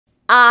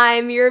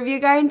I'm your review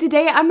guy, and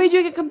today I'm going to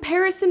be doing a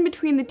comparison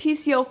between the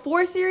TCL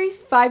 4 series,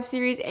 5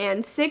 series,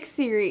 and 6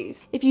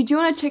 series. If you do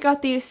want to check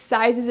out these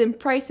sizes and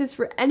prices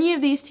for any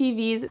of these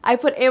TVs, I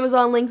put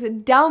Amazon links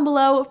down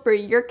below for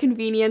your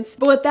convenience.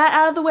 But with that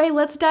out of the way,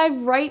 let's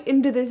dive right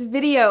into this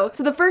video.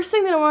 So the first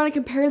thing that I want to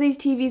compare these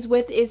TVs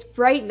with is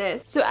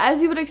brightness. So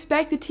as you would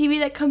expect, the TV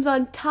that comes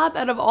on top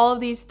out of all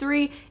of these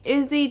three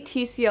is the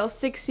TCL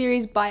 6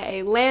 series by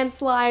a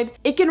landslide.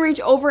 It can reach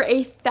over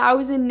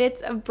 1,000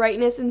 nits of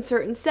brightness in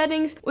certain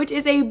settings, which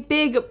is a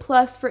big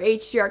plus for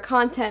HDR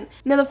content.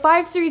 Now the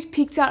 5 series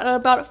peaks out at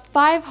about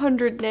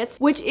 500 nits,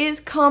 which is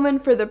common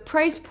for the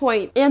price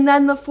point, and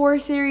then the 4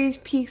 series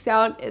peaks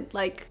out at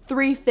like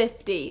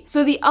 350.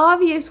 So the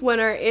obvious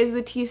winner is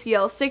the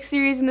TCL 6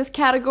 series in this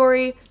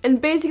category,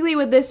 and basically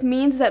what this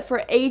means is that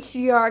for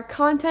HDR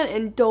content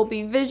and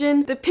Dolby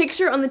Vision, the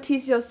picture on the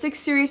TCL 6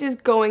 series is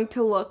going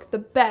to look the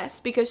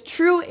best, because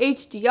true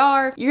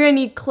HDR, you're gonna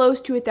need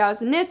close to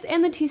 1,000 nits,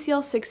 and the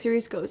TCL 6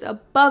 series goes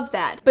above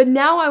that. But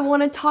now I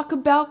want to talk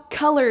about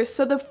colors.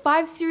 So the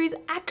 5 series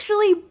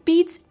actually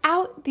beats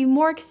out the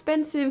more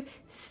expensive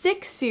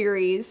 6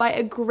 series by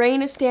a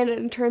grain of standard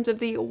in terms of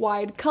the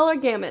wide color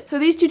gamut. So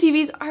these two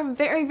TVs are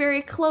very,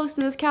 very close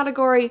in this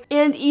category,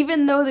 and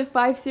even though the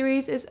 5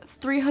 series is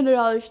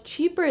 $300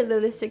 cheaper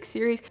than the 6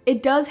 series,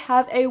 it does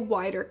have a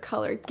wider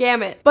color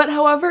gamut. But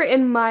however,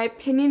 in my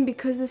opinion,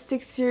 because the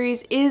 6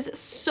 series is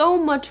so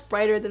much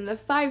brighter than the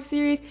 5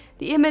 series,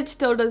 the image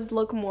still does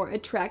look more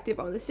attractive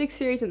on the 6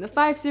 series than the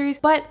 5 series,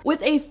 but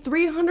with a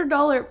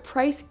 $300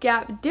 price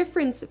gap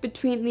difference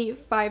between the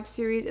 5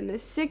 series and the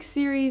 6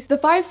 series, the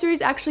 5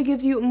 series actually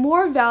gives you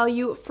more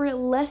value for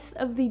less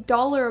of the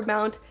dollar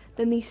amount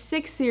than the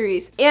 6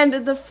 series. And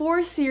the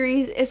 4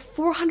 series is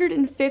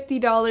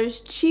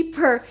 $450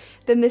 cheaper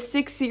than the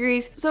 6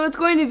 series, so it's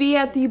going to be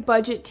at the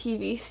budget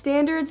TV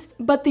standards,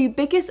 but the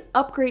biggest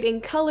upgrade in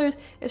colors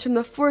is from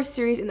the 4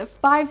 series and the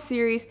 5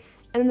 series,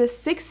 and then the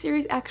 6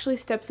 series actually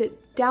steps it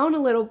down a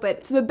little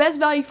bit. So the best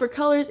value for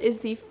colors is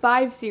the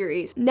 5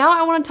 series. Now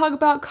I want to talk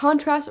about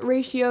contrast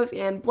ratios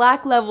and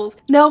black levels.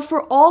 Now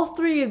for all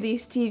three of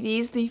these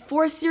TVs, the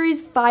 4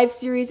 series, 5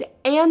 series,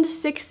 and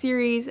 6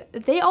 series,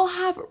 they all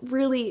have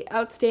really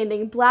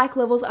outstanding black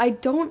levels. I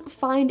don't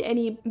find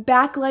any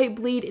backlight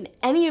bleed in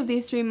any of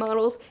these three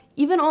models,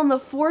 even on the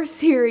 4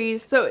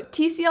 series. So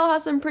TCL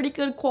has some pretty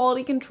good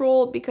quality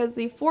control, because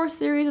the 4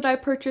 series that I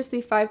purchased,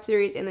 the 5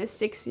 series, and the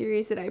 6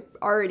 series that I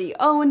already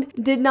owned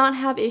did not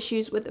have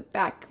issues with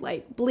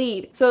backlight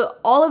bleed. So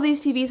all of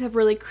these TVs have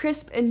really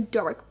crisp and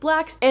dark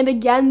blacks, and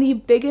again, the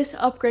biggest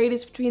upgrade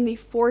is between the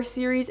 4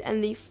 series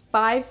and the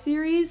 5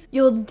 series.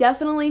 You'll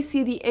definitely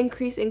see the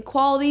increase in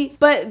quality,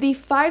 but the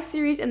 5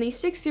 series and the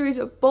 6 series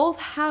both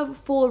have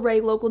full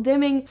array local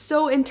dimming,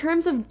 so in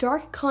terms of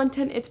dark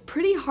content, it's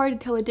pretty hard to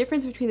tell the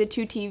difference between the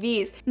two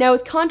TVs. Now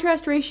with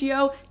contrast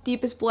ratio,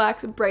 deepest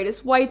blacks,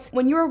 brightest whites,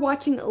 when you are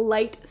watching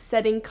light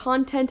setting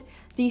content,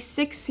 the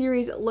 6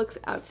 series looks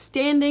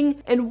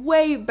outstanding and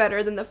way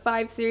better than the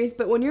 5 series,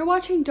 but when you're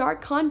watching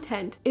dark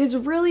content, it is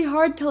really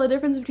hard to tell the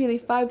difference between the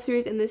 5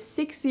 series and the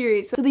 6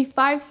 series. So the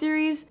 5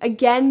 series,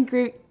 again,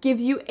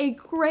 gives you a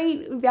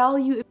great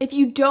value if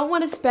you don't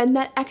want to spend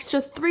that extra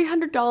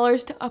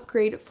 $300 to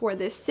upgrade for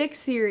this 6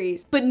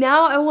 series. But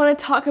now I want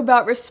to talk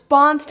about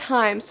response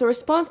time. So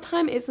response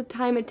time is the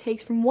time it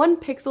takes from one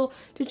pixel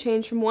to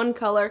change from one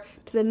color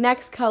to the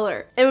next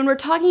color. And when we're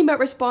talking about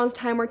response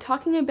time, we're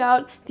talking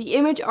about the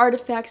image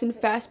artifacts and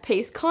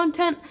fast-paced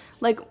content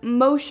like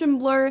motion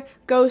blur,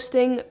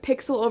 ghosting,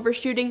 pixel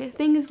overshooting,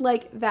 things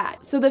like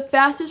that. So the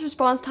fastest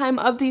response time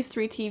of these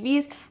three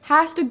TVs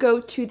has to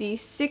go to the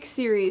 6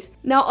 series.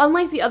 Now,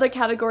 unlike the other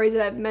categories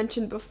that I've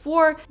mentioned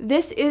before,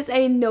 this is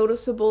a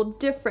noticeable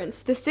difference.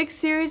 The 6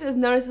 series is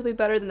noticeably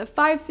better than the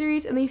 5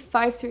 series, and the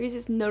 5 series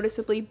is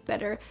noticeably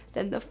better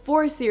than the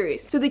 4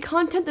 series. So the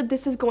content that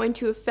this is going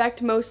to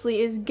affect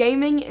mostly is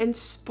gaming and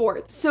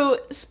sports. So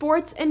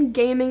sports and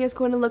gaming is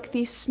going to look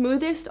the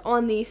smoothest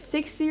on the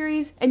 6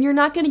 series, and you're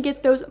not going to get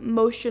those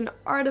motion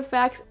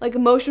artifacts like a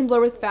motion blur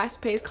with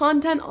fast-paced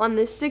content on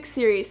this 6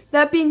 series.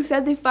 That being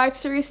said, the 5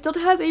 series still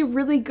has a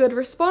really good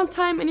response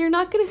time, and you're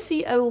not going to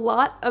see a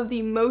lot of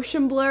the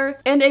motion blur,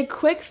 and a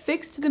quick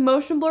fix to the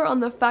motion blur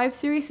on the 5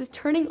 series is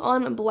turning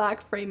on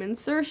black frame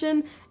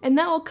insertion, and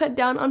that will cut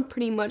down on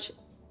pretty much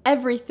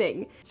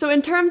everything. So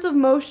in terms of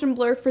motion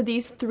blur for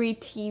these three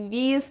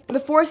TVs, the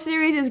 4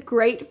 series is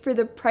great for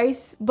the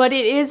price, but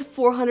it is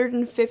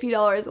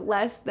 $450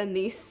 less than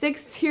the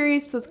 6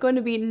 series, so it's going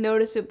to be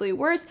noticeably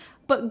worse,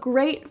 but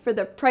great for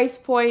the price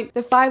point.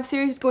 The 5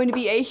 series is going to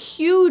be a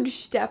huge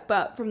step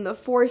up from the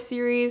 4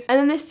 series, and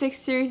then the 6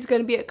 series is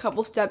going to be a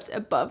couple steps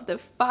above the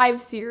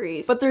 5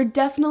 series. But there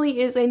definitely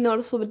is a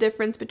noticeable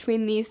difference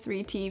between these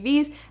three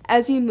TVs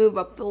as you move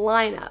up the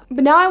lineup.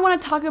 But now I want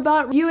to talk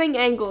about viewing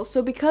angles.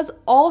 So because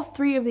all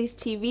three of these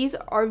TVs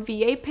are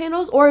VA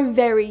panels or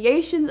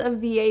variations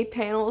of VA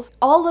panels,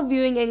 all the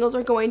viewing angles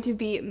are going to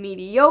be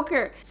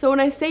mediocre. So when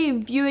I say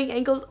viewing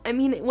angles, I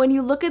mean when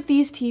you look at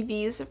these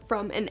TVs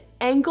from an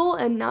angle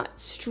and not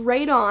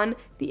straight on,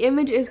 the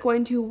image is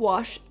going to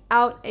wash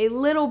out a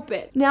little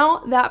bit. Now,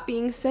 that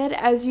being said,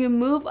 as you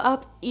move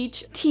up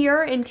each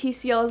tier in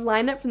TCL's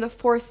lineup from the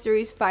 4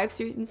 series, 5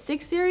 series, and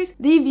 6 series,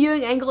 the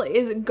viewing angle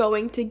is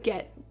going to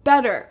get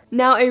better.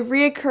 Now, a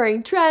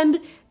reoccurring trend,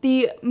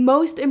 the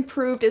most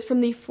improved is from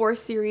the 4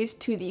 series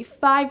to the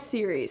 5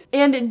 series.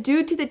 And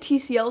due to the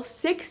TCL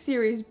 6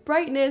 series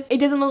brightness, it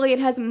doesn't look like it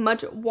has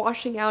much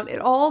washing out at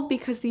all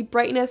because the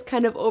brightness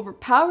kind of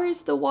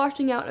overpowers the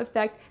washing out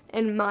effect,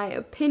 in my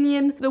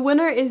opinion. The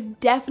winner is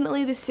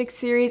definitely the 6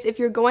 series. If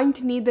you're going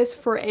to need this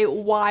for a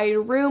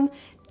wide room,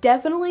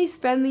 definitely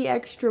spend the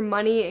extra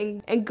money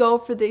and go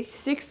for the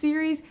 6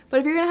 series, but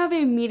if you're gonna have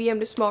a medium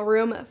to small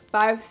room,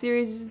 5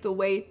 series is the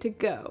way to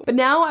go. But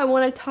now I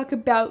wanna talk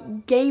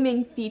about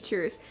gaming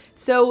features.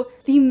 So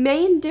the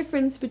main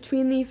difference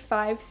between the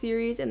 5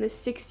 series and the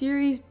 6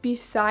 series,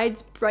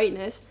 besides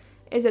brightness,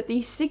 is that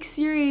the 6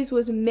 series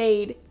was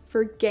made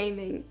for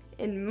gaming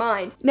in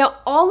mind. Now,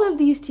 all of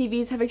these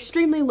TVs have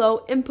extremely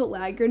low input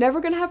lag. You're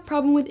never gonna have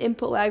problem with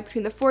input lag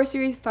between the 4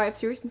 series, 5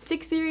 series, and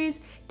 6 series.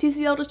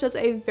 TCL just does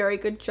a very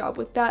good job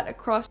with that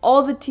across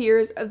all the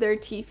tiers of their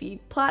TV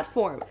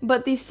platform.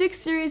 But the 6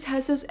 series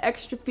has those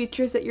extra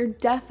features that you're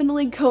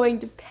definitely going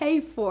to pay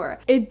for.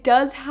 It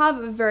does have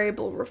a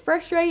variable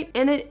refresh rate,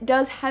 and it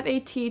does have a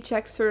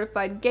THX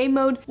certified game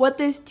mode. What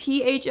this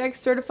THX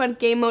certified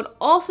game mode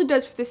also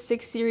does for the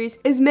 6 series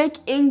is make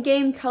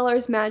in-game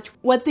colors match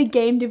what the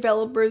game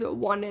developers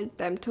wanted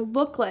them to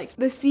look like.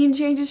 The scene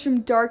changes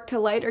from dark to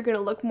light are going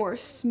to look more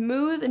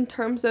smooth in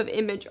terms of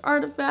image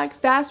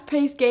artifacts.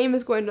 Fast-paced game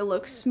is going to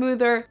look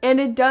smoother, and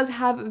it does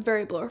have a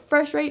variable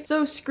refresh rate,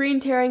 so screen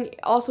tearing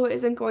also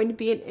isn't going to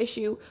be an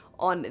issue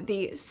on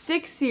the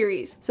 6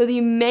 series. So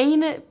the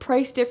main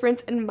price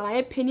difference, in my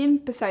opinion,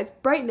 besides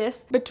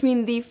brightness,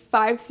 between the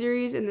 5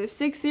 series and the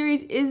 6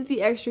 series is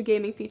the extra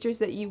gaming features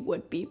that you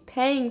would be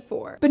paying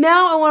for. But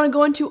now I want to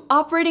go into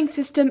operating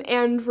system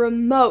and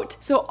remote.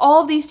 So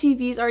all of these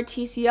TVs are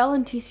TCL,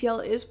 and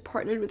TCL is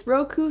partnered with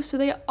Roku, so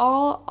they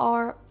all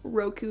are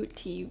Roku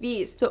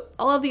TVs. So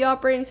all of the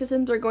operating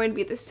systems are going to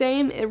be the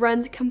same. It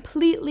runs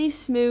completely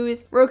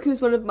smooth. Roku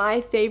is one of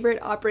my favorite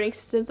operating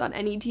systems on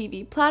any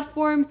TV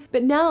platform.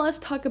 But now let's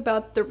talk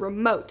about the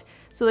remote.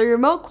 So the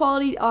remote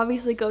quality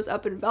obviously goes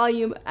up in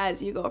volume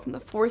as you go from the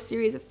 4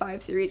 series, the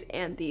 5 series,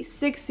 and the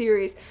 6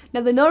 series.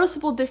 Now the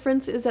noticeable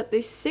difference is that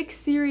the 6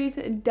 series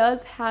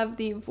does have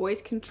the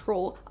voice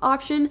control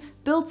option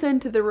built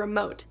into the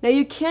remote. Now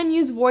you can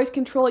use voice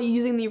control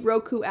using the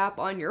Roku app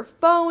on your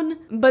phone,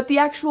 but the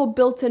actual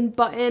built-in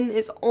button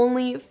is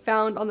only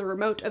found on the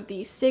remote of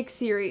the 6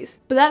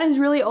 series. But that is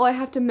really all I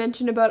have to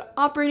mention about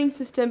operating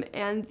system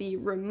and the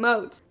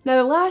remote. Now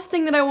the last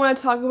thing that I want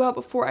to talk about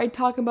before I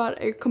talk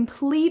about a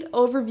complete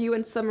overview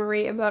and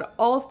summary about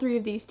all 3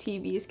 of these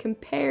TVs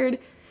compared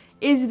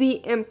is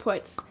the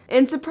inputs.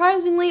 And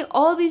surprisingly,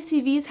 all of these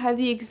TVs have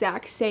the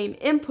exact same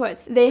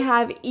inputs. They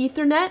have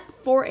Ethernet,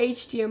 4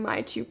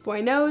 HDMI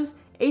 2.0s,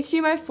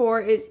 HDMI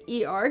 4 is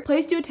ER,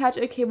 place to attach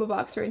a cable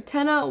box or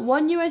antenna,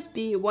 1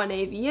 USB, 1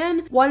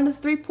 AVN, 1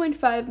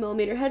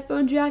 3.5mm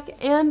headphone jack,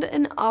 and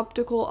an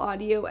optical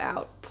audio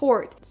out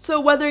port.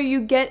 So whether you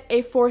get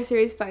a 4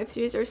 series, 5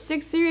 series, or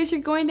 6 series, you're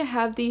going to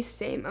have the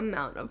same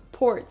amount of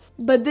ports.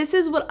 But this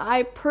is what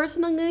I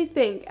personally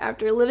think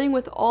after living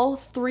with all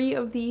 3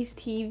 of these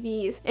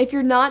TVs. If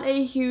you're not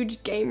a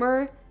huge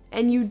gamer,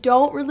 and you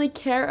don't really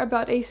care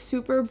about a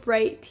super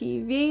bright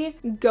TV,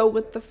 go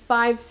with the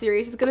 5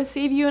 series. It's gonna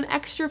save you an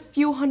extra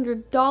few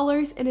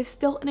 $100 and is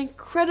still an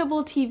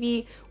incredible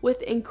TV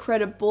with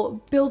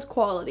incredible build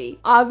quality.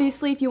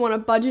 Obviously, if you want a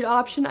budget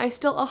option, I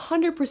still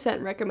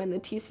 100% recommend the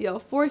TCL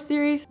 4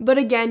 series, but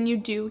again, you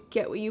do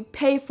get what you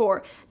pay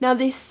for. Now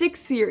the 6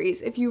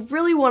 series, if you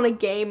really want a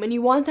game and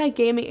you want that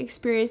gaming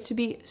experience to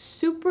be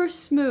super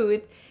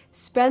smooth,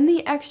 spend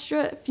the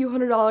extra few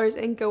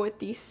 $100s and go with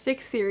the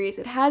 6 series.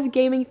 It has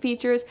gaming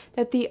features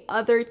that the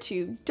other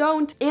 2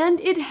 don't, and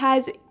it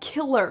has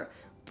killer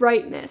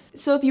brightness.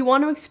 So if you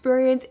want to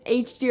experience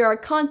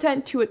HDR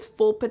content to its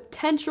full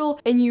potential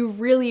and you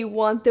really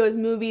want those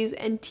movies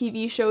and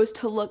TV shows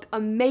to look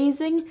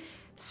amazing,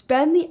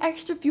 spend the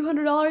extra few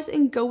 $100s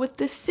and go with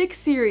the 6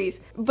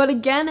 series. But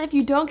again, if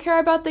you don't care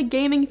about the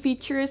gaming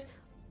features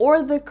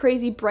or the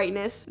crazy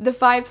brightness, the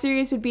 5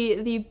 series would be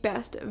the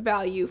best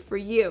value for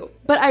you.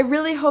 But I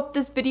really hope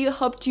this video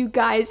helped you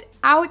guys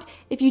out.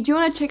 If you do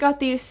want to check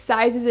out the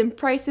sizes and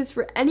prices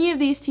for any of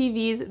these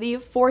TVs, the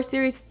 4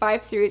 series,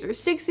 5 series, or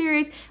 6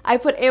 series, I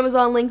put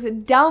Amazon links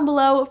down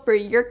below for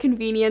your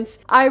convenience.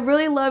 I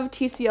really love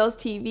TCL's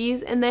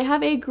TVs, and they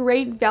have a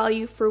great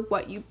value for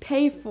what you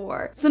pay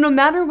for. So no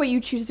matter what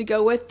you choose to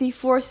go with, the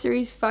 4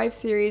 series, 5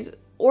 series,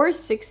 or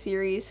 6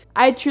 series,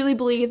 I truly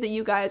believe that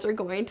you guys are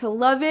going to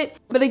love it.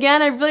 But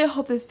again, I really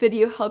hope this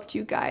video helped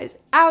you guys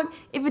out.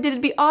 If it did,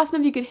 it'd be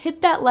awesome if you could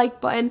hit that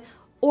like button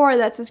or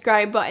that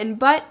subscribe button.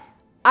 But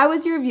I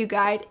was your review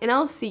guide, and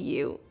I'll see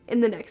you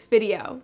in the next video.